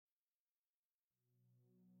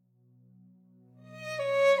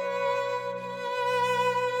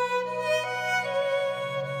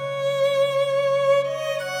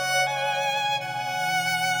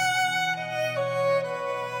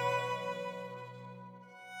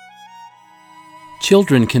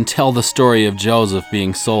Children can tell the story of Joseph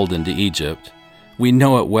being sold into Egypt. We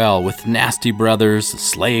know it well, with nasty brothers,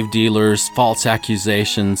 slave dealers, false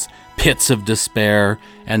accusations, pits of despair,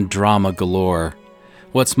 and drama galore.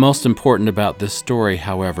 What's most important about this story,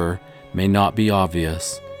 however, may not be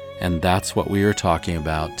obvious, and that's what we are talking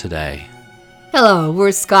about today. Hello,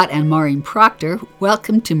 we're Scott and Maureen Proctor.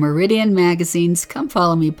 Welcome to Meridian Magazine's Come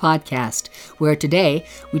Follow Me podcast, where today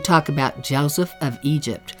we talk about Joseph of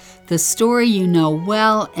Egypt, the story you know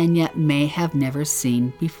well and yet may have never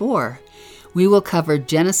seen before. We will cover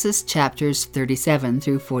Genesis chapters 37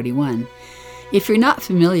 through 41. If you're not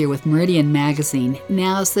familiar with Meridian Magazine,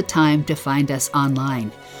 now's the time to find us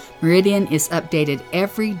online. Meridian is updated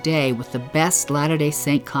every day with the best Latter-day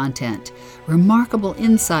Saint content, remarkable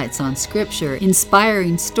insights on Scripture,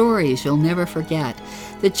 inspiring stories you'll never forget,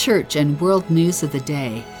 the church and world news of the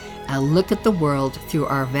day, a look at the world through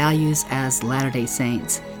our values as Latter-day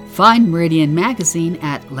Saints. Find Meridian Magazine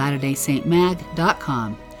at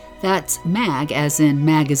latterdaysaintmag.com. That's mag as in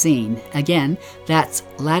magazine. Again, that's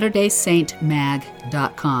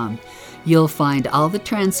latterdaysaintmag.com. You'll find all the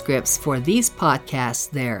transcripts for these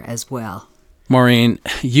podcasts there as well. Maureen,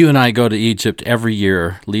 you and I go to Egypt every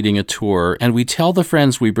year leading a tour, and we tell the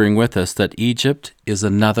friends we bring with us that Egypt is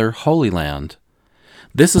another holy land.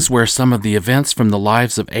 This is where some of the events from the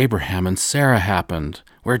lives of Abraham and Sarah happened,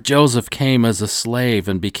 where Joseph came as a slave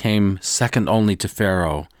and became second only to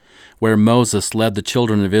Pharaoh, where Moses led the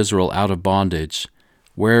children of Israel out of bondage,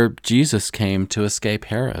 where Jesus came to escape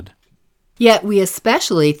Herod. Yet we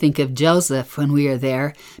especially think of Joseph when we are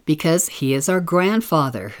there because he is our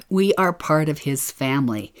grandfather. We are part of his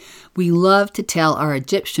family. We love to tell our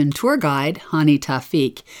Egyptian tour guide, Hani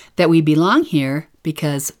Tafik, that we belong here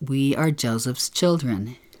because we are Joseph's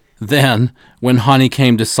children. Then, when Hani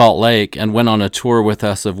came to Salt Lake and went on a tour with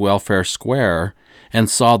us of Welfare Square and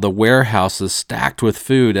saw the warehouses stacked with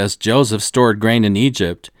food as Joseph stored grain in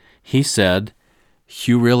Egypt, he said,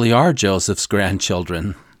 "You really are Joseph's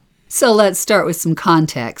grandchildren." So let's start with some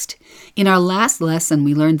context. In our last lesson,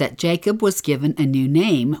 we learned that Jacob was given a new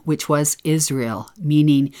name, which was Israel,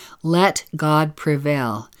 meaning let God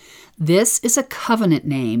prevail. This is a covenant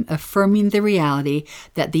name, affirming the reality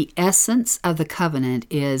that the essence of the covenant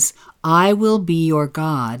is, I will be your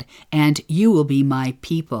God, and you will be my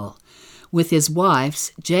people. With his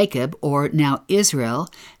wives, Jacob, or now Israel,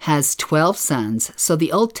 has 12 sons, so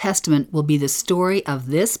the Old Testament will be the story of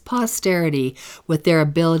this posterity with their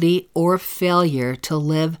ability or failure to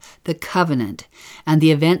live the covenant, and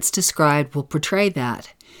the events described will portray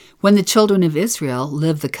that. When the children of Israel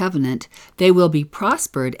live the covenant, they will be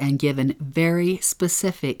prospered and given very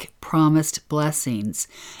specific promised blessings,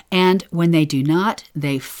 and when they do not,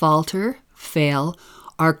 they falter, fail,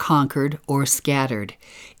 are conquered or scattered.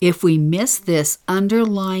 If we miss this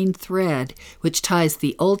underlying thread which ties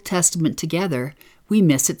the Old Testament together, we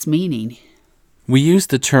miss its meaning. We use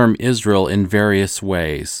the term Israel in various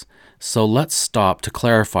ways, so let's stop to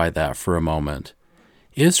clarify that for a moment.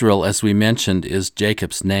 Israel, as we mentioned, is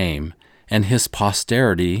Jacob's name, and his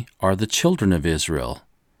posterity are the children of Israel.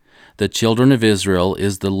 The children of Israel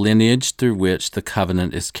is the lineage through which the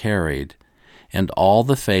covenant is carried, and all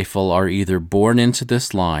the faithful are either born into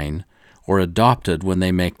this line or adopted when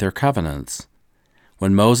they make their covenants.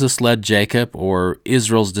 When Moses led Jacob, or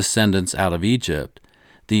Israel's descendants, out of Egypt,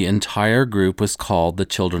 the entire group was called the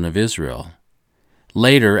children of Israel.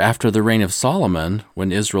 Later, after the reign of Solomon,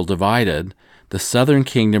 when Israel divided, the southern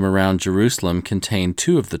kingdom around Jerusalem contained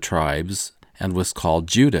 2 of the tribes and was called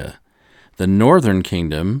Judah. The northern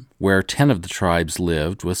kingdom, where 10 of the tribes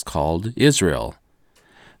lived, was called Israel.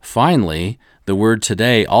 Finally, the word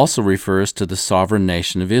today also refers to the sovereign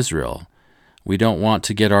nation of Israel. We don't want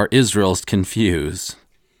to get our Israels confused.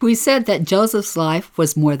 We said that Joseph's life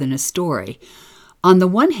was more than a story. On the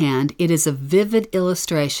one hand, it is a vivid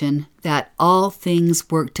illustration that all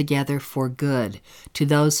things work together for good to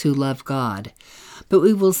those who love God. But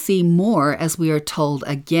we will see more as we are told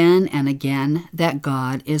again and again that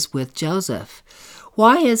God is with Joseph.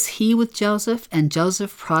 Why is he with Joseph and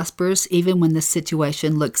Joseph prospers even when the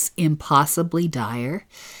situation looks impossibly dire?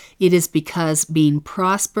 It is because being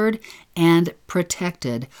prospered and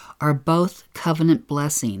protected are both covenant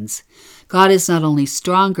blessings. God is not only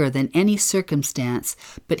stronger than any circumstance,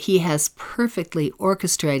 but he has perfectly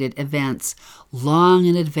orchestrated events long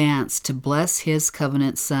in advance to bless his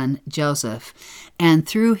covenant son Joseph, and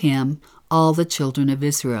through him all the children of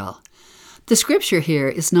Israel. The scripture here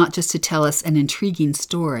is not just to tell us an intriguing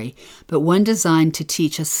story, but one designed to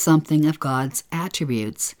teach us something of God's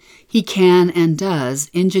attributes. He can and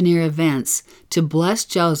does engineer events to bless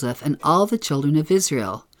Joseph and all the children of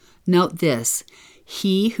Israel. Note this,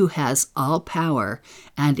 He who has all power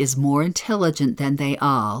and is more intelligent than they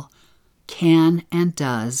all can and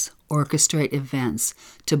does orchestrate events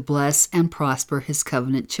to bless and prosper his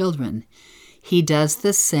covenant children. He does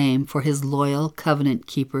the same for his loyal covenant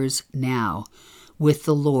keepers now. With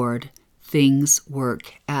the Lord, things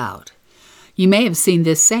work out. You may have seen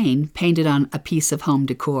this saying painted on a piece of home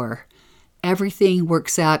decor. Everything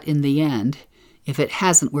works out in the end. If it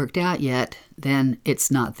hasn't worked out yet, then it's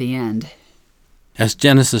not the end. As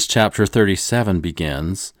Genesis chapter 37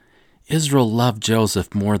 begins, Israel loved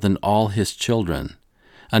Joseph more than all his children,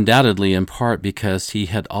 undoubtedly in part because he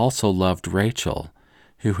had also loved Rachel,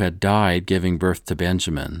 who had died giving birth to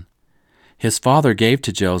Benjamin. His father gave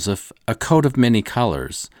to Joseph a coat of many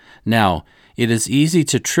colors. Now, it is easy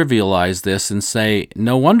to trivialize this and say,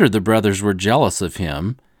 no wonder the brothers were jealous of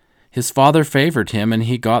him. His father favored him and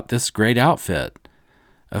he got this great outfit.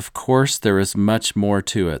 Of course, there is much more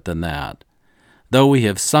to it than that. Though we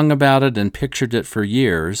have sung about it and pictured it for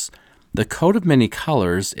years, the coat of many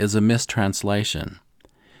colors is a mistranslation.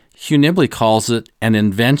 Hugh Nibley calls it an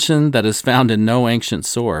invention that is found in no ancient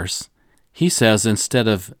source. He says instead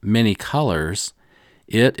of many colors,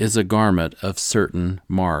 it is a garment of certain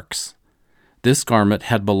marks. This garment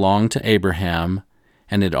had belonged to Abraham,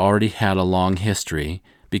 and it already had a long history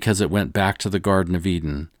because it went back to the Garden of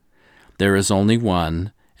Eden. There is only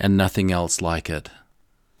one, and nothing else like it.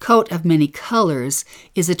 Coat of many colors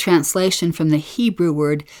is a translation from the Hebrew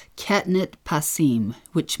word ketnet pasim,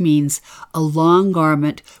 which means a long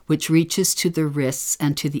garment which reaches to the wrists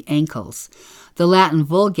and to the ankles. The Latin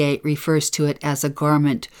Vulgate refers to it as a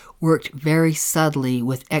garment worked very subtly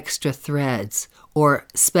with extra threads, or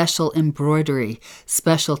special embroidery,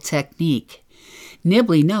 special technique.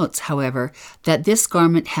 Nibley notes, however, that this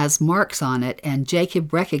garment has marks on it, and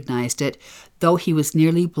Jacob recognized it, though he was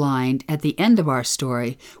nearly blind at the end of our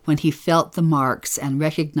story when he felt the marks and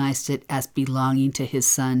recognized it as belonging to his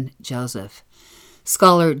son Joseph.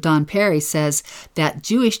 Scholar Don Perry says that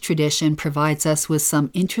Jewish tradition provides us with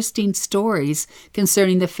some interesting stories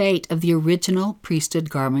concerning the fate of the original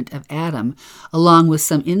priesthood garment of Adam, along with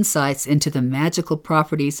some insights into the magical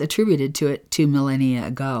properties attributed to it 2 millennia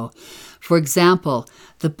ago. For example,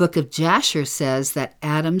 the book of Jasher says that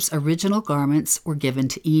Adam's original garments were given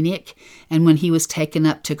to Enoch, and when he was taken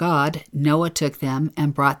up to God, Noah took them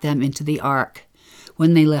and brought them into the ark.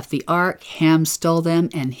 When they left the ark, Ham stole them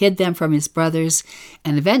and hid them from his brothers,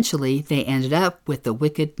 and eventually they ended up with the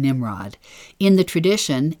wicked Nimrod. In the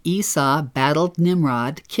tradition, Esau battled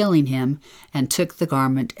Nimrod, killing him, and took the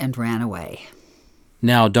garment and ran away.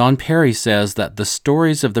 Now, Don Perry says that the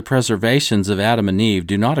stories of the preservations of Adam and Eve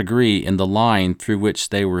do not agree in the line through which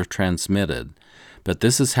they were transmitted, but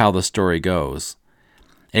this is how the story goes.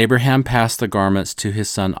 Abraham passed the garments to his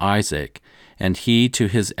son Isaac, and he to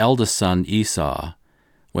his eldest son Esau.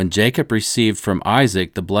 When Jacob received from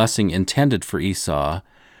Isaac the blessing intended for Esau,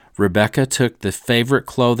 Rebekah took the favorite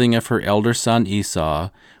clothing of her elder son Esau,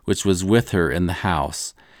 which was with her in the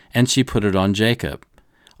house, and she put it on Jacob.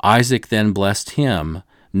 Isaac then blessed him,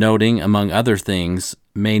 noting, among other things,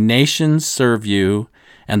 "May nations serve you,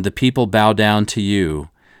 and the people bow down to you.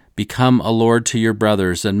 Become a lord to your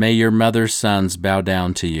brothers, and may your mother's sons bow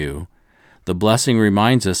down to you." The blessing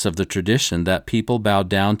reminds us of the tradition that people bowed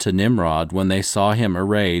down to Nimrod when they saw him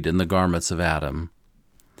arrayed in the garments of Adam.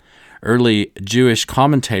 Early Jewish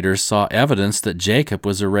commentators saw evidence that Jacob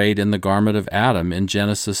was arrayed in the garment of Adam in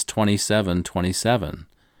Genesis 27:27,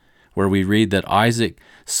 where we read that Isaac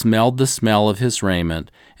smelled the smell of his raiment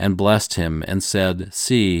and blessed him and said,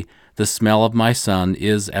 "See, the smell of my son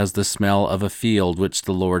is as the smell of a field which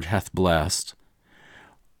the Lord hath blessed."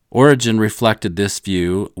 Origen reflected this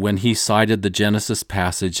view when he cited the Genesis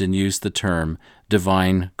passage and used the term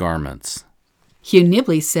divine garments. Hugh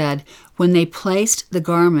Nibley said, "When they placed the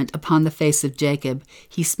garment upon the face of Jacob,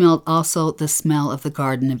 he smelled also the smell of the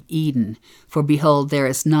Garden of Eden. For behold, there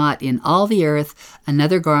is not in all the earth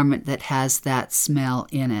another garment that has that smell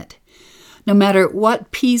in it." No matter what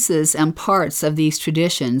pieces and parts of these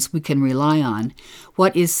traditions we can rely on,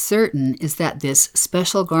 what is certain is that this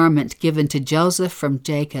special garment given to Joseph from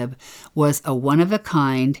Jacob was a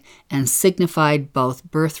one-of-a-kind and signified both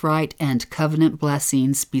birthright and covenant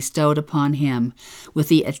blessings bestowed upon him, with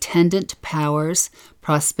the attendant powers,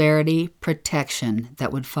 prosperity, protection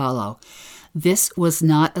that would follow. This was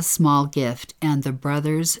not a small gift, and the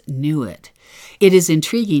brothers knew it. It is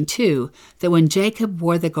intriguing, too, that when Jacob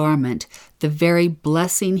wore the garment, the very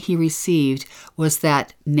blessing he received was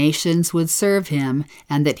that nations would serve him,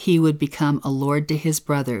 and that he would become a lord to his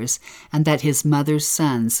brothers, and that his mother's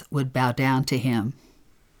sons would bow down to him.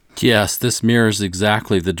 Yes, this mirrors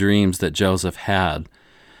exactly the dreams that Joseph had.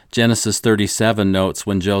 Genesis 37 notes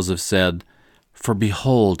when Joseph said, "For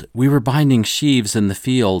behold, we were binding sheaves in the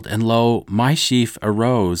field, and lo, my sheaf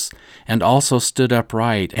arose, and also stood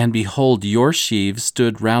upright, and behold, your sheaves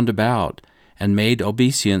stood round about, and made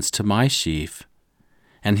obeisance to my sheaf.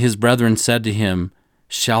 And his brethren said to him,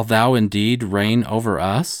 Shalt thou indeed reign over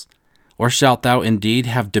us? Or shalt thou indeed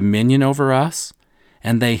have dominion over us?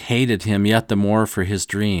 And they hated him yet the more for his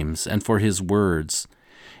dreams, and for his words.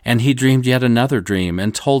 And he dreamed yet another dream,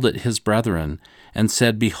 and told it his brethren, and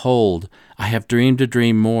said, Behold, I have dreamed a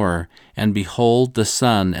dream more, and behold, the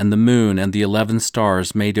sun and the moon and the 11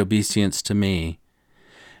 stars made obeisance to me."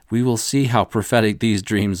 We will see how prophetic these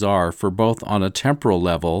dreams are, for both on a temporal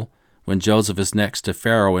level, when Joseph is next to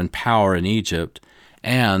Pharaoh in power in Egypt,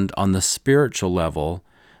 and on the spiritual level,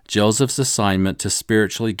 Joseph's assignment to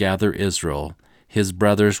spiritually gather Israel. His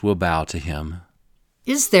brothers will bow to him.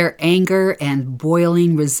 Is their anger and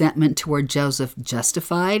boiling resentment toward Joseph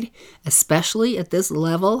justified, especially at this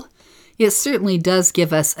level? It certainly does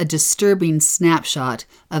give us a disturbing snapshot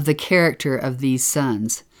of the character of these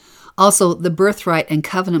sons. Also, the birthright and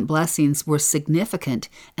covenant blessings were significant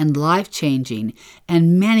and life-changing,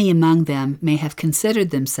 and many among them may have considered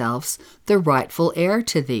themselves the rightful heir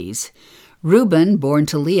to these. Reuben, born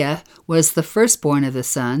to Leah, was the firstborn of the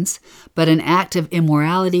sons, but an act of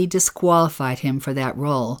immorality disqualified him for that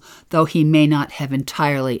role, though he may not have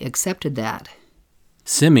entirely accepted that.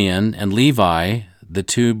 Simeon and Levi, the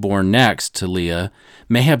two born next to Leah,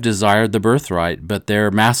 may have desired the birthright, but their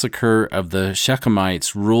massacre of the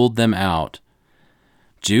Shechemites ruled them out.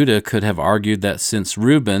 Judah could have argued that since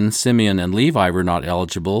Reuben, Simeon, and Levi were not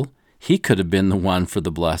eligible, he could have been the one for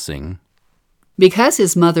the blessing. Because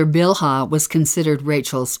his mother Bilhah was considered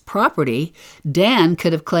Rachel's property, Dan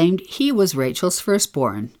could have claimed he was Rachel's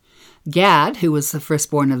firstborn. Gad, who was the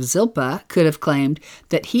firstborn of Zilpah, could have claimed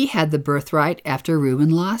that he had the birthright after Reuben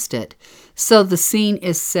lost it. So the scene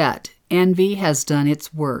is set. Envy has done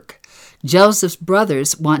its work. Joseph's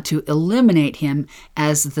brothers want to eliminate him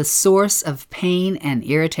as the source of pain and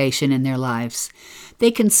irritation in their lives. They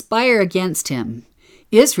conspire against him.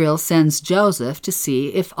 Israel sends Joseph to see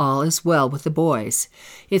if all is well with the boys.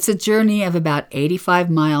 It's a journey of about 85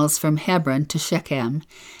 miles from Hebron to Shechem,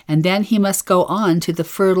 and then he must go on to the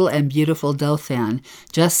fertile and beautiful Dothan,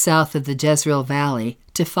 just south of the Jezreel Valley,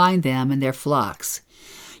 to find them and their flocks.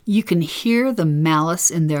 You can hear the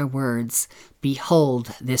malice in their words.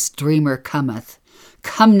 Behold, this dreamer cometh.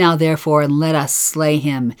 Come now, therefore, and let us slay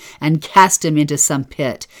him, and cast him into some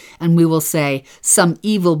pit. And we will say, Some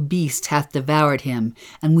evil beast hath devoured him,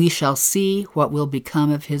 and we shall see what will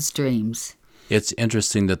become of his dreams. It's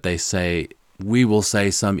interesting that they say, we will say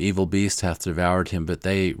some evil beast hath devoured him, but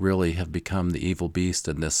they really have become the evil beast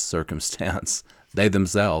in this circumstance. They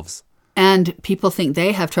themselves. And people think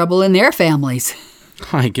they have trouble in their families.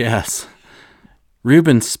 I guess.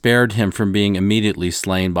 Reuben spared him from being immediately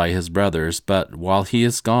slain by his brothers, but while he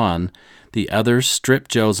is gone, the others strip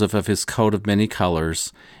Joseph of his coat of many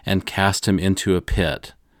colors and cast him into a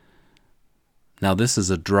pit. Now this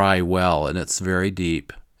is a dry well, and it's very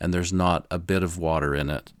deep, and there's not a bit of water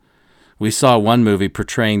in it. We saw one movie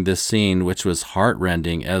portraying this scene, which was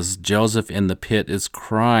heart-rending, as Joseph in the pit is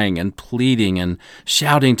crying and pleading and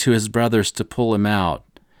shouting to his brothers to pull him out.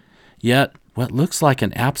 Yet, what looks like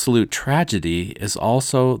an absolute tragedy is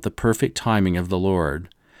also the perfect timing of the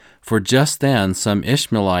Lord. For just then some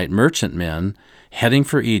Ishmaelite merchantmen heading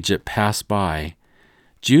for Egypt pass by.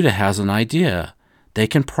 Judah has an idea. They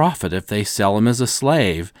can profit if they sell him as a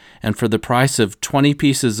slave, and for the price of 20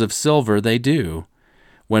 pieces of silver they do.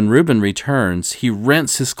 When Reuben returns, he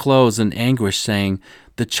rents his clothes in anguish, saying,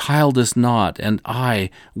 "The child is not, and I,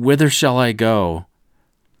 whither shall I go?"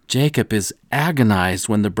 Jacob is agonized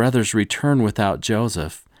when the brothers return without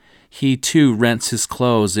Joseph. He too rents his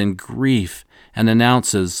clothes in grief and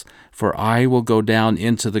announces, "For I will go down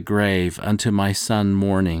into the grave unto my son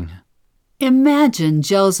mourning." Imagine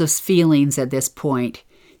Joseph's feelings at this point.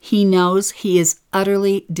 He knows he is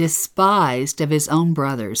utterly despised of his own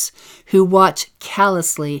brothers, who watch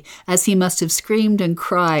callously as he must have screamed and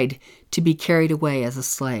cried to be carried away as a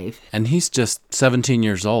slave. And he's just 17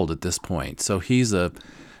 years old at this point, so he's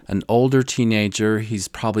an older teenager. He's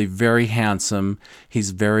probably very handsome. He's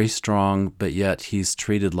very strong, but yet he's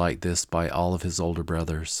treated like this by all of his older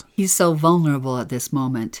brothers. He's so vulnerable at this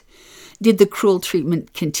moment. Did the cruel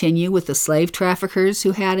treatment continue with the slave traffickers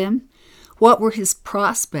who had him? What were his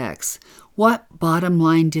prospects? What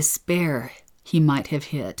bottom-line despair he might have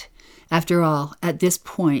hit? After all, at this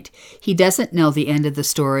point, he doesn't know the end of the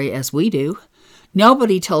story as we do.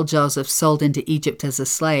 Nobody told Joseph, sold into Egypt as a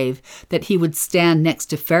slave, that he would stand next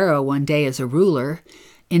to Pharaoh one day as a ruler.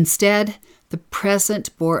 Instead, The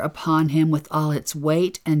present bore upon him with all its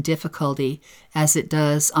weight and difficulty, as it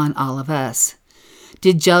does on all of us.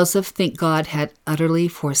 Did Joseph think God had utterly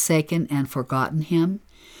forsaken and forgotten him?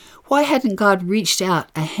 Why hadn't God reached out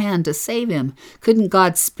a hand to save him? Couldn't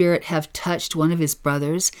God's Spirit have touched one of his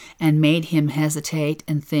brothers and made him hesitate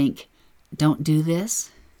and think, "Don't do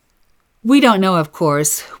this"? We don't know, of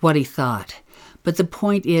course, what he thought. But the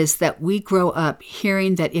point is that we grow up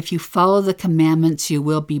hearing that if you follow the commandments, you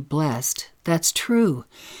will be blessed. That's true.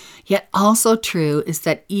 Yet also true is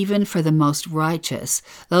that even for the most righteous,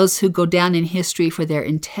 those who go down in history for their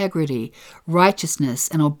integrity, righteousness,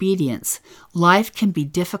 and obedience, life can be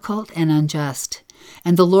difficult and unjust.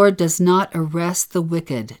 And the Lord does not arrest the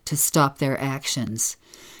wicked to stop their actions.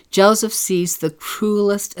 Joseph sees the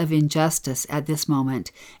cruelest of injustice at this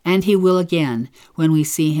moment, and he will again when we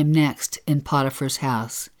see him next in Potiphar's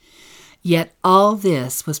house. Yet all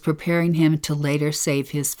this was preparing him to later save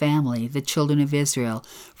his family, the children of Israel,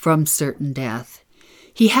 from certain death.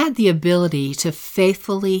 He had the ability to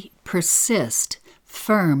faithfully persist,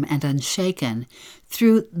 firm and unshaken,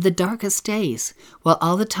 through the darkest days, while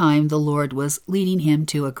all the time the Lord was leading him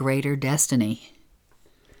to a greater destiny.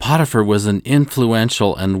 Potiphar was an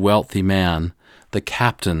influential and wealthy man, the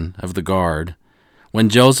captain of the guard. When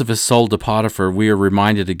Joseph is sold to Potiphar, we are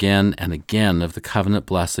reminded again and again of the covenant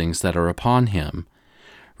blessings that are upon him.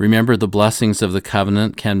 Remember, the blessings of the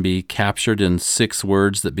covenant can be captured in 6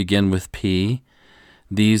 words that begin with P.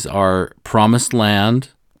 These are promised land,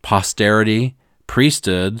 posterity,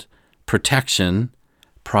 priesthood, protection,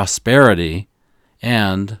 prosperity,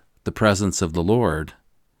 and the presence of the Lord.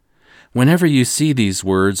 Whenever you see these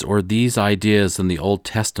words or these ideas in the Old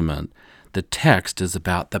Testament, the text is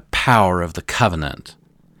about the power of the covenant.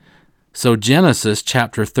 So Genesis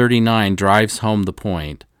chapter 39 drives home the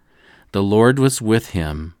point. The Lord was with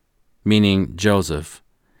him, meaning Joseph.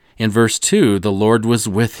 In verse 2, the Lord was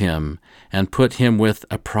with him and put him with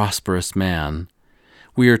a prosperous man.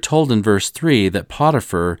 We are told in verse 3 that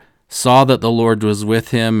Potiphar saw that the Lord was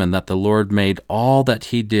with him and that the Lord made all that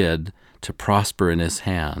he did to prosper in his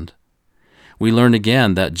hand. We learn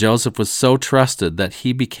again that Joseph was so trusted that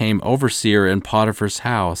he became overseer in Potiphar's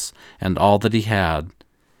house and all that he had.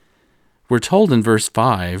 We're told in verse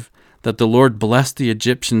 5 that the Lord blessed the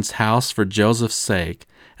Egyptian's house for Joseph's sake,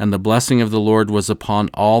 and the blessing of the Lord was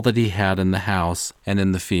upon all that he had in the house and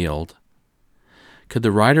in the field. Could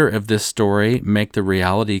the writer of this story make the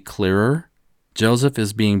reality clearer? Joseph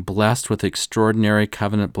is being blessed with extraordinary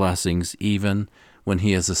covenant blessings even when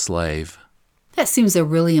he is a slave. That seems a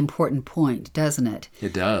really important point, doesn't it?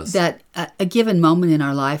 It does. That a given moment in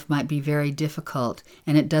our life might be very difficult,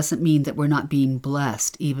 and it doesn't mean that we're not being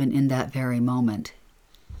blessed even in that very moment.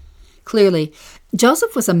 Clearly,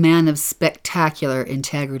 Joseph was a man of spectacular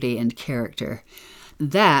integrity and character.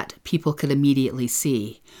 That people could immediately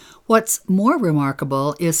see. What's more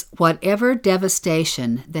remarkable is whatever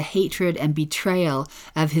devastation the hatred and betrayal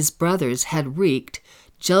of his brothers had wreaked,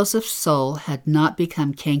 Joseph's soul had not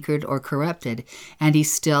become cankered or corrupted, and he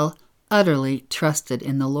still utterly trusted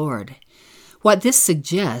in the Lord. What this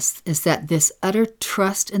suggests is that this utter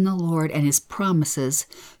trust in the Lord and his promises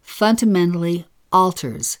fundamentally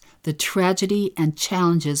alters the tragedy and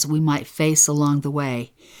challenges we might face along the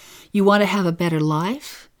way. You want to have a better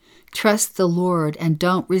life? Trust the Lord and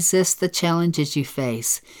don't resist the challenges you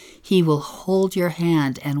face. He will hold your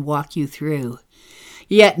hand and walk you through.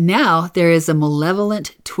 Yet now there is a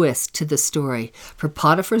malevolent twist to the story, for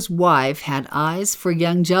Potiphar's wife had eyes for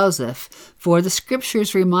young Joseph, for the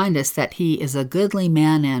scriptures remind us that he is a goodly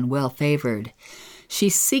man and well-favored. She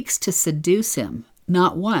seeks to seduce him,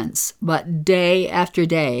 not once, but day after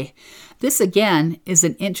day. This again is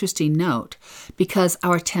an interesting note, because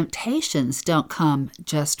our temptations don't come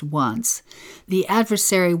just once. The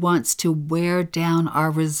adversary wants to wear down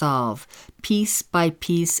our resolve, piece by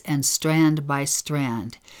piece and strand by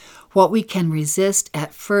strand. What we can resist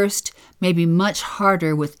at first may be much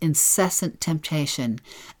harder with incessant temptation,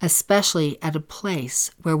 especially at a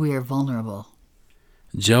place where we are vulnerable.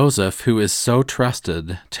 Joseph, who is so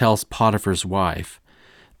trusted, tells Potiphar's wife,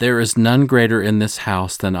 "There is none greater in this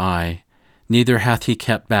house than I, neither hath he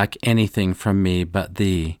kept back anything from me but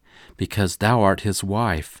thee, because thou art his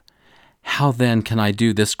wife. How then can I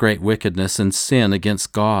do this great wickedness and sin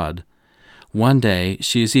against God?" One day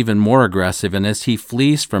she is even more aggressive, and as he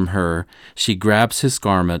flees from her, she grabs his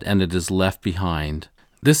garment and it is left behind.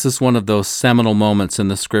 This is one of those seminal moments in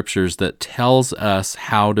the scriptures that tells us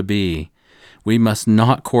how to be. We must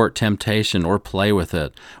not court temptation or play with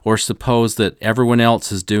it, or suppose that everyone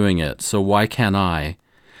else is doing it, so why can't I?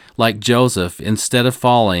 Like Joseph, instead of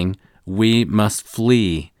falling, we must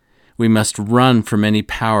flee. We must run from any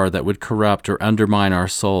power that would corrupt or undermine our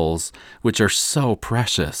souls, which are so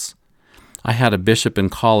precious. I had a bishop in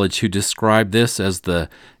college who described this as the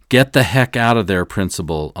get the heck out of there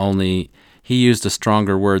principle, only he used a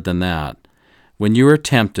stronger word than that. When you are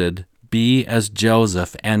tempted, be as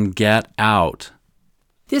Joseph and get out.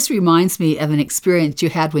 This reminds me of an experience you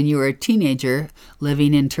had when you were a teenager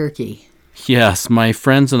living in Turkey. Yes, my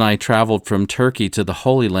friends and I traveled from Turkey to the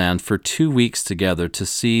Holy Land for 2 weeks together to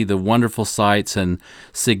see the wonderful sights and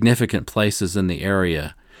significant places in the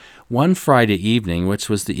area. One Friday evening, which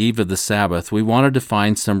was the eve of the Sabbath, we wanted to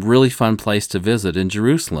find some really fun place to visit in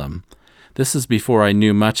Jerusalem. This is before I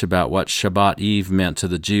knew much about what Shabbat Eve meant to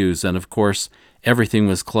the Jews, and of course, everything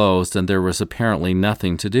was closed and there was apparently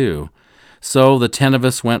nothing to do. So the 10 of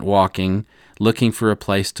us went walking, looking for a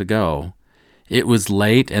place to go. It was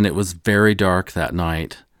late and it was very dark that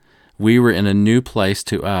night. We were in a new place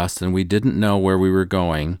to us and we didn't know where we were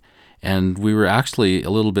going, and we were actually a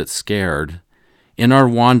little bit scared. In our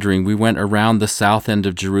wandering, we went around the south end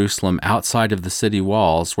of Jerusalem outside of the city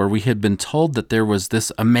walls, where we had been told that there was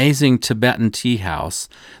this amazing Tibetan tea house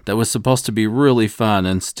that was supposed to be really fun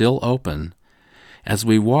and still open. As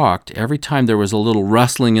we walked, every time there was a little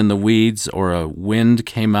rustling in the weeds or a wind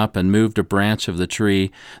came up and moved a branch of the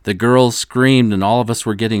tree, the girls screamed and all of us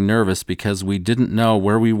were getting nervous because we didn't know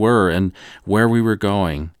where we were and where we were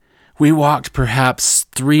going. We walked perhaps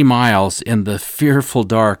 3 miles in the fearful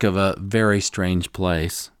dark of a very strange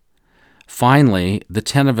place. Finally, the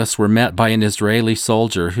 10 of us were met by an Israeli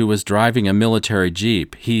soldier who was driving a military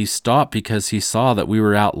jeep. He stopped because he saw that we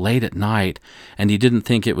were out late at night and he didn't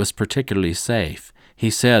think it was particularly safe. He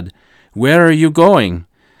said, "Where are you going?"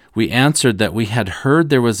 We answered that we had heard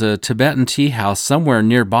there was a Tibetan tea house somewhere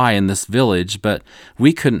nearby in this village, but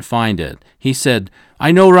we couldn't find it. He said,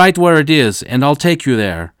 "I know right where it is, and I'll take you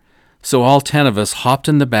there." So all 10 of us hopped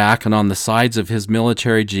in the back and on the sides of his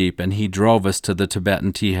military jeep, and he drove us to the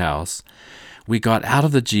Tibetan tea house. We got out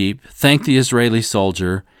of the jeep, thanked the Israeli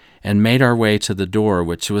soldier, and made our way to the door,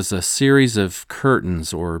 which was a series of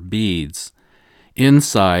curtains or beads.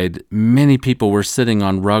 Inside, many people were sitting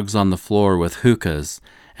on rugs on the floor with hookahs,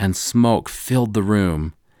 and smoke filled the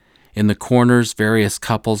room. In the corners, various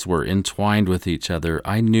couples were entwined with each other.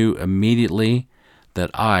 I knew immediately that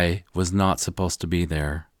I was not supposed to be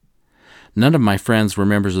there. None of my friends were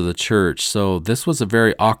members of the church, so this was a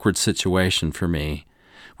very awkward situation for me.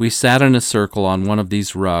 We sat in a circle on one of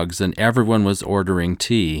these rugs, and everyone was ordering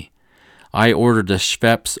tea. I ordered a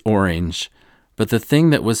Schweppes orange, but the thing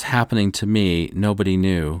that was happening to me, nobody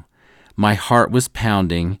knew. My heart was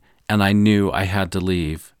pounding, and I knew I had to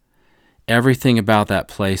leave. Everything about that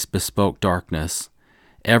place bespoke darkness.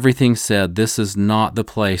 Everything said this is not the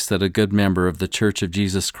place that a good member of the Church of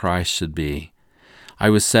Jesus Christ should be. I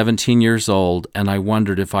was 17 years old, and I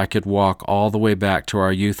wondered if I could walk all the way back to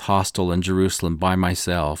our youth hostel in Jerusalem by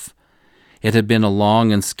myself. It had been a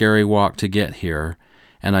long and scary walk to get here,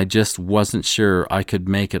 and I just wasn't sure I could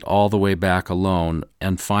make it all the way back alone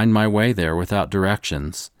and find my way there without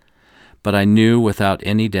directions. But I knew without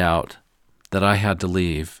any doubt that I had to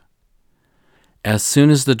leave. As soon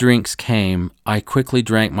as the drinks came, I quickly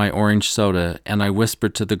drank my orange soda, and I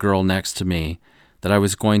whispered to the girl next to me that I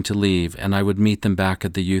was going to leave and I would meet them back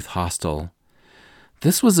at the youth hostel.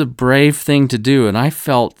 This was a brave thing to do, and I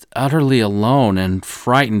felt utterly alone and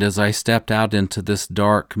frightened as I stepped out into this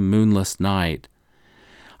dark, moonless night.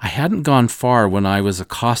 I hadn't gone far when I was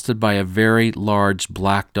accosted by a very large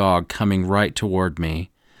black dog coming right toward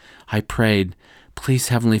me. I prayed, "Please,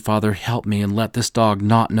 Heavenly Father, help me and let this dog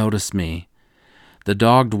not notice me." The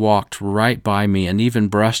dog walked right by me and even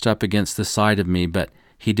brushed up against the side of me, but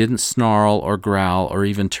he didn't snarl or growl or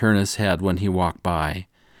even turn his head when he walked by.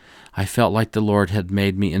 I felt like the Lord had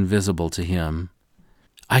made me invisible to him.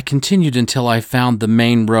 I continued until I found the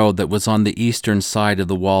main road that was on the eastern side of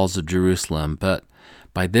the walls of Jerusalem, but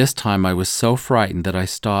by this time I was so frightened that I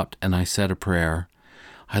stopped and I said a prayer.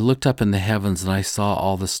 I looked up in the heavens and I saw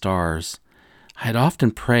all the stars. I had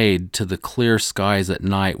often prayed to the clear skies at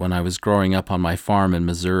night when I was growing up on my farm in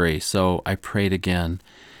Missouri, so I prayed again.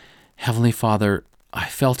 Heavenly Father, I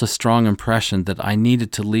felt a strong impression that I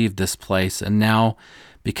needed to leave this place, and now,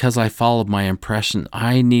 because I followed my impression,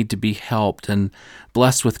 I need to be helped and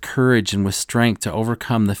blessed with courage and with strength to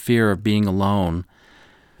overcome the fear of being alone.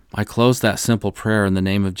 I closed that simple prayer in the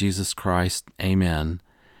name of Jesus Christ. Amen.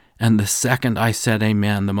 And the second I said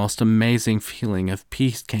amen, the most amazing feeling of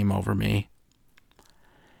peace came over me.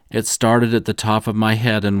 It started at the top of my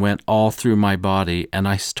head and went all through my body, and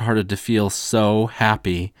I started to feel so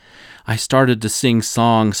happy. I started to sing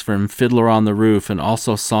songs from Fiddler on the Roof and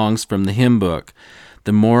also songs from the hymn book.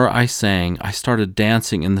 The more I sang, I started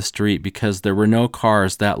dancing in the street because there were no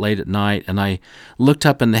cars that late at night, and I looked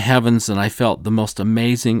up in the heavens and I felt the most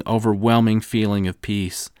amazing, overwhelming feeling of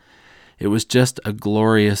peace. It was just a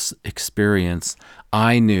glorious experience.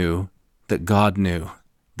 I knew that God knew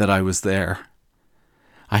that I was there.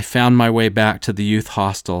 I found my way back to the youth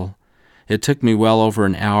hostel. It took me well over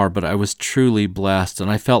an hour, but I was truly blessed, and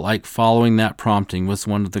I felt like following that prompting was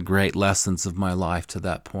one of the great lessons of my life to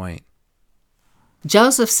that point.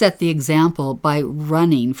 Joseph set the example by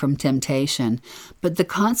running from temptation, but the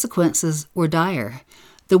consequences were dire.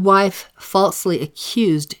 The wife falsely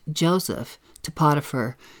accused Joseph to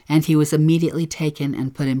Potiphar, and he was immediately taken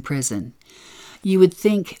and put in prison. You would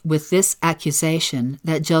think with this accusation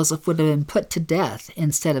that Joseph would have been put to death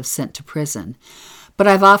instead of sent to prison. But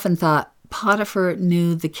I've often thought Potiphar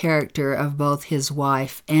knew the character of both his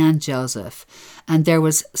wife and Joseph, and there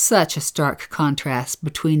was such a stark contrast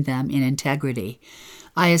between them in integrity.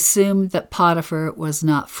 I assume that Potiphar was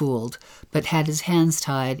not fooled, but had his hands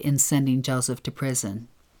tied in sending Joseph to prison.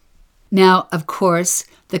 Now, of course,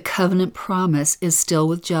 the covenant promise is still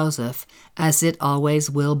with Joseph, as it always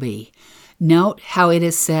will be. Note how it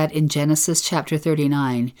is said in Genesis chapter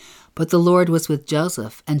 39, "But the Lord was with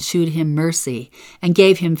Joseph, and shewed him mercy, and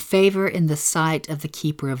gave him favor in the sight of the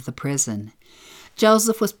keeper of the prison."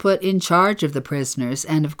 Joseph was put in charge of the prisoners,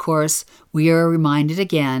 and of course, we are reminded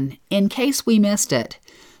again, in case we missed it,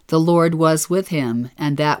 the Lord was with him,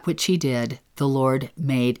 and that which he did, the Lord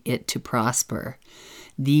made it to prosper.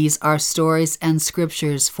 These are stories and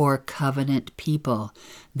scriptures for covenant people.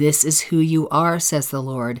 This is who you are, says the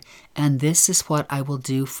Lord, and this is what I will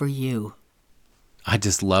do for you. I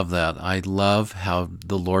just love that. I love how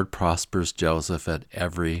the Lord prospers Joseph at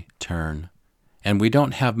every turn. And we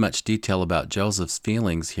don't have much detail about Joseph's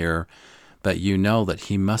feelings here, but you know that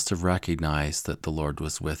he must have recognized that the Lord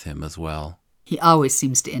was with him as well. He always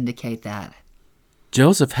seems to indicate that.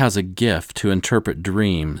 Joseph has a gift to interpret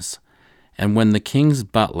dreams, and when the king's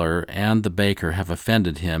butler and the baker have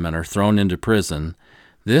offended him and are thrown into prison,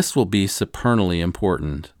 this will be supernally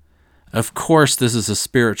important. Of course, this is a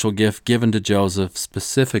spiritual gift given to Joseph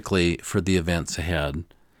specifically for the events ahead.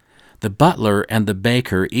 The butler and the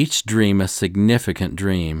baker each dream a significant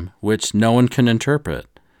dream, which no one can interpret.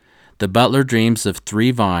 The butler dreams of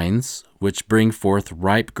 3 vines, which bring forth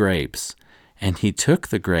ripe grapes, and he took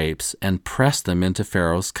the grapes and pressed them into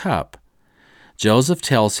Pharaoh's cup. Joseph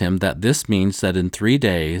tells him that this means that in 3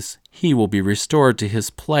 days he will be restored to his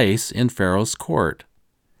place in Pharaoh's court.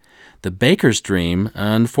 The baker's dream,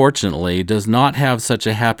 unfortunately, does not have such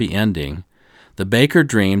a happy ending. The baker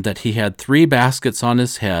dreamed that he had 3 baskets on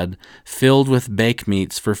his head filled with bake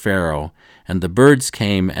meats for Pharaoh, and the birds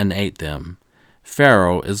came and ate them.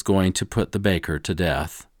 Pharaoh is going to put the baker to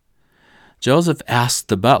death. Joseph asks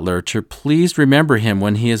the butler to please remember him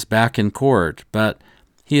when he is back in court, but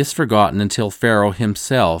he is forgotten until Pharaoh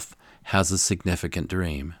himself has a significant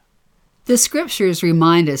dream. The scriptures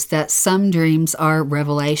remind us that some dreams are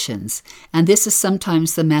revelations, and this is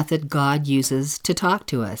sometimes the method God uses to talk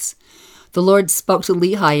to us. The Lord spoke to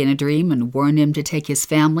Lehi in a dream and warned him to take his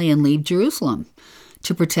family and leave Jerusalem.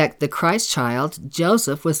 To protect the Christ child,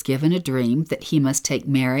 Joseph was given a dream that he must take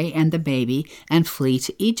Mary and the baby and flee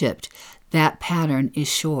to Egypt. That pattern is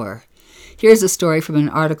sure. Here's a story from an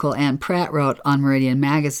article Ann Pratt wrote on Meridian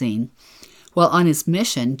Magazine. While on his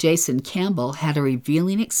mission, Jason Campbell had a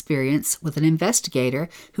revealing experience with an investigator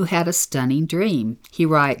who had a stunning dream. He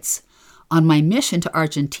writes, "On my mission to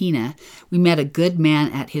Argentina, we met a good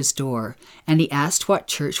man at his door, and he asked what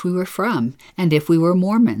church we were from and if we were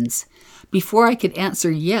Mormons. Before I could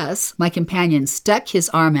answer yes, my companion stuck his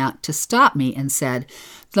arm out to stop me and said,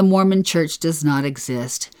 'The Mormon church does not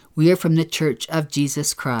exist. We are from the Church of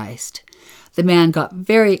Jesus Christ.' The man got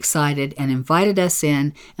very excited and invited us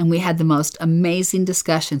in, and we had the most amazing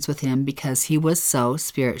discussions with him because he was so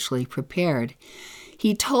spiritually prepared.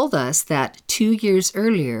 He told us that 2 years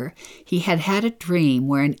earlier he had had a dream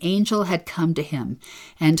where an angel had come to him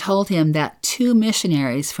and told him that 2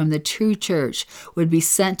 missionaries from the true church would be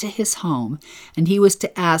sent to his home, and he was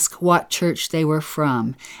to ask what church they were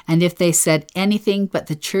from, and if they said anything but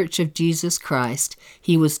the Church of Jesus Christ,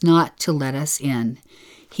 he was not to let us in.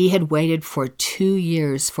 He had waited for 2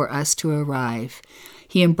 years for us to arrive.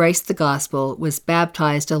 He embraced the gospel, was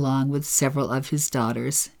baptized along with several of his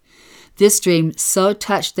daughters. This dream so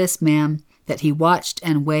touched this man that he watched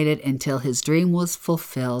and waited until his dream was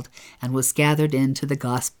fulfilled and was gathered into the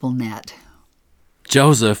gospel net."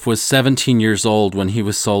 Joseph was 17 years old when he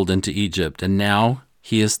was sold into Egypt, and now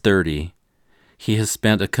he is 30. He has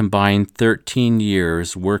spent a combined 13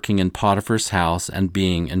 years working in Potiphar's house and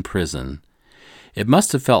being in prison. It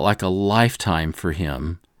must have felt like a lifetime for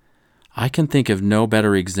him. I can think of no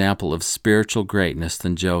better example of spiritual greatness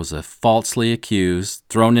than Joseph, falsely accused,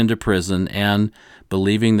 thrown into prison, and,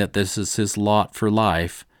 believing that this is his lot for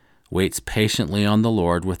life, waits patiently on the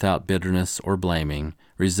Lord without bitterness or blaming,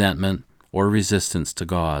 resentment, or resistance to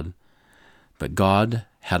God. But God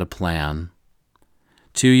had a plan.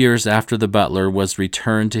 2 years after the butler was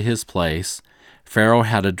returned to his place, Pharaoh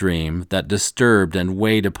had a dream that disturbed and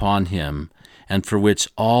weighed upon him, and for which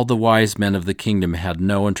all the wise men of the kingdom had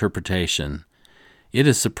no interpretation. It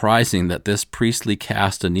is surprising that this priestly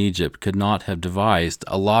caste in Egypt could not have devised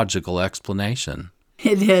a logical explanation.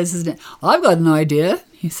 It is, isn't it? I've got an idea,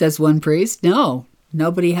 says one priest. No,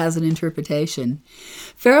 nobody has an interpretation.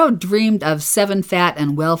 Pharaoh dreamed of 7 fat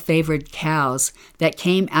and well-favored cows that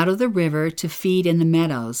came out of the river to feed in the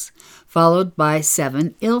meadows, followed by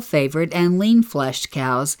 7 ill-favored and lean-fleshed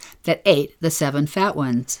cows that ate the 7 fat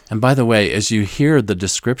ones. And by the way, as you hear the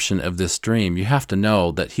description of this dream, you have to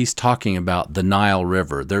know that he's talking about the Nile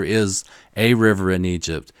River. There is a river in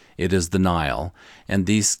Egypt. It is the Nile. And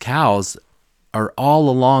these cows are all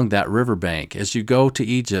along that riverbank. As you go to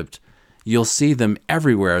Egypt, you'll see them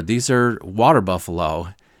everywhere. These are water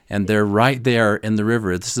buffalo, and they're right there in the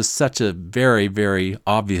river. This is such a very, very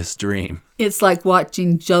obvious dream. It's like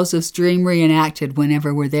watching Joseph's dream reenacted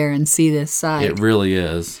whenever we're there and see this sight. It really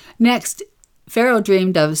is. Next, Pharaoh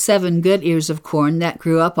dreamed of 7 good ears of corn that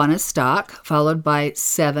grew up on a stalk, followed by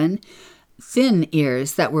 7 thin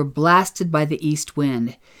ears that were blasted by the east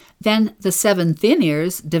wind. Then the 7 thin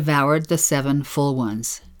ears devoured the 7 full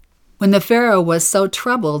ones. When the Pharaoh was so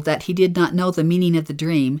troubled that he did not know the meaning of the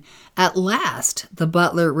dream, at last the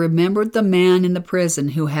butler remembered the man in the prison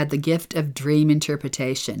who had the gift of dream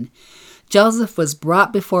interpretation. Joseph was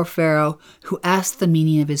brought before Pharaoh, who asked the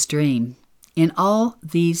meaning of his dream. In all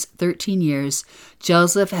these 13 years,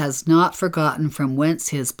 Joseph has not forgotten from whence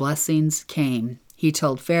his blessings came. He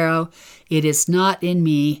told Pharaoh, "It is not in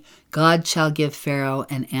me. God shall give Pharaoh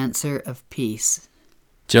an answer of peace."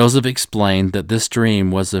 Joseph explained that this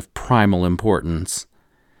dream was of primal importance.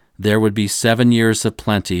 There would be 7 years of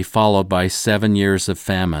plenty, followed by 7 years of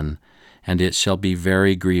famine, and it shall be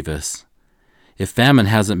very grievous. If famine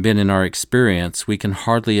hasn't been in our experience, we can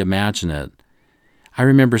hardly imagine it. I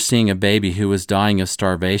remember seeing a baby who was dying of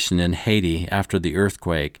starvation in Haiti after the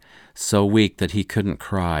earthquake, so weak that he couldn't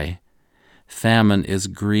cry. Famine is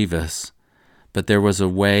grievous, but there was a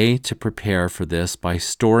way to prepare for this by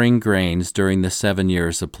storing grains during the 7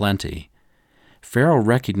 years of plenty. Pharaoh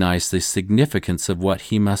recognized the significance of what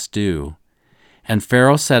he must do. And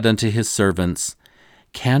Pharaoh said unto his servants,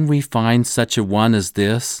 "Can we find such a one as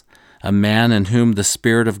this, a man in whom the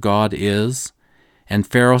Spirit of God is?" And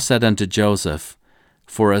Pharaoh said unto Joseph,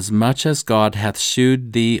 "Forasmuch as God hath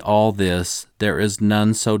shewed thee all this, there is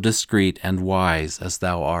none so discreet and wise as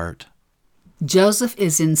thou art." Joseph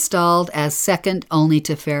is installed as second only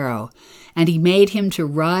to Pharaoh, and he made him to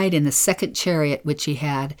ride in the second chariot which he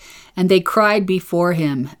had. And they cried before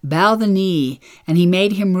him, "Bow the knee," and he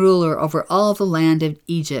made him ruler over all the land of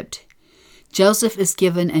Egypt. Joseph is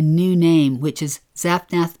given a new name, which is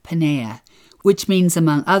Zaphnath-Paneah, which means,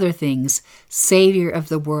 among other things, Savior of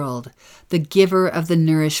the world, the giver of the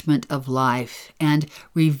nourishment of life, and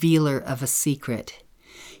revealer of a secret.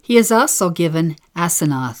 He is also given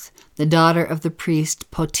Asenath, the daughter of the priest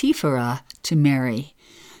Potipharah, to marry.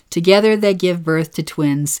 Together they give birth to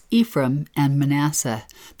twins Ephraim and Manasseh.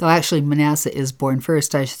 Though actually Manasseh is born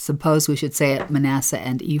first. I suppose we should say it Manasseh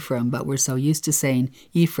and Ephraim, but we're so used to saying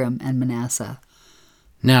Ephraim and Manasseh.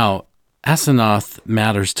 Now, Asenath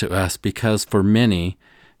matters to us because for many,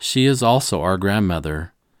 she is also our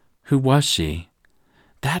grandmother. Who was she?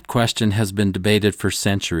 That question has been debated for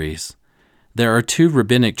centuries. There are 2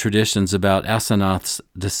 rabbinic traditions about Asenath's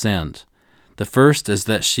descent. The first is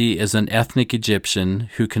that she is an ethnic Egyptian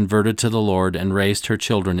who converted to the Lord and raised her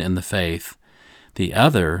children in the faith. The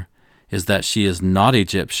other is that she is not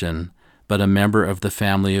Egyptian, but a member of the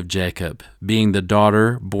family of Jacob, being the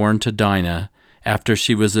daughter born to Dinah after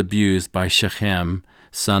she was abused by Shechem,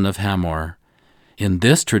 son of Hamor. In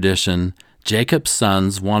this tradition, Jacob's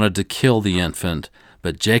sons wanted to kill the infant,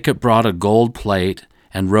 but Jacob brought a gold plate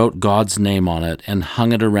and wrote God's name on it and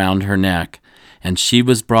hung it around her neck, and she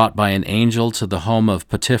was brought by an angel to the home of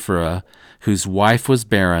Potipharah, whose wife was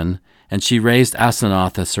barren, and she raised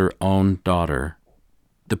Asenath as her own daughter.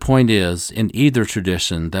 The point is, in either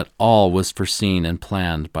tradition, that all was foreseen and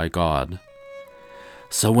planned by God.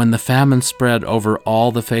 So when the famine spread over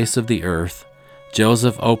all the face of the earth,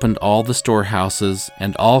 Joseph opened all the storehouses,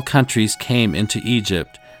 and all countries came into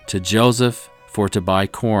Egypt to Joseph for to buy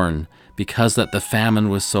corn, because that the famine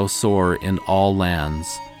was so sore in all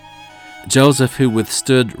lands. Joseph, who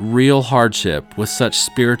withstood real hardship with such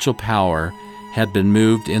spiritual power, had been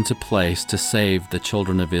moved into place to save the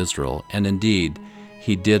children of Israel, and indeed,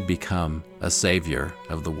 he did become a savior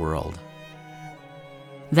of the world.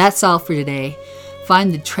 That's all for today.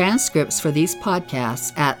 Find the transcripts for these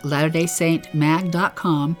podcasts at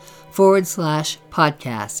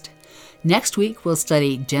latterdaysaintmag.com/podcast. Next week, we'll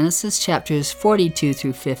study Genesis chapters 42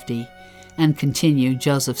 through 50 and continue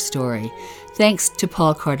Joseph's story. Thanks to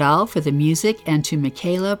Paul Cardall for the music and to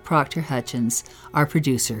Michaela Proctor Hutchins, our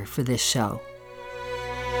producer for this show.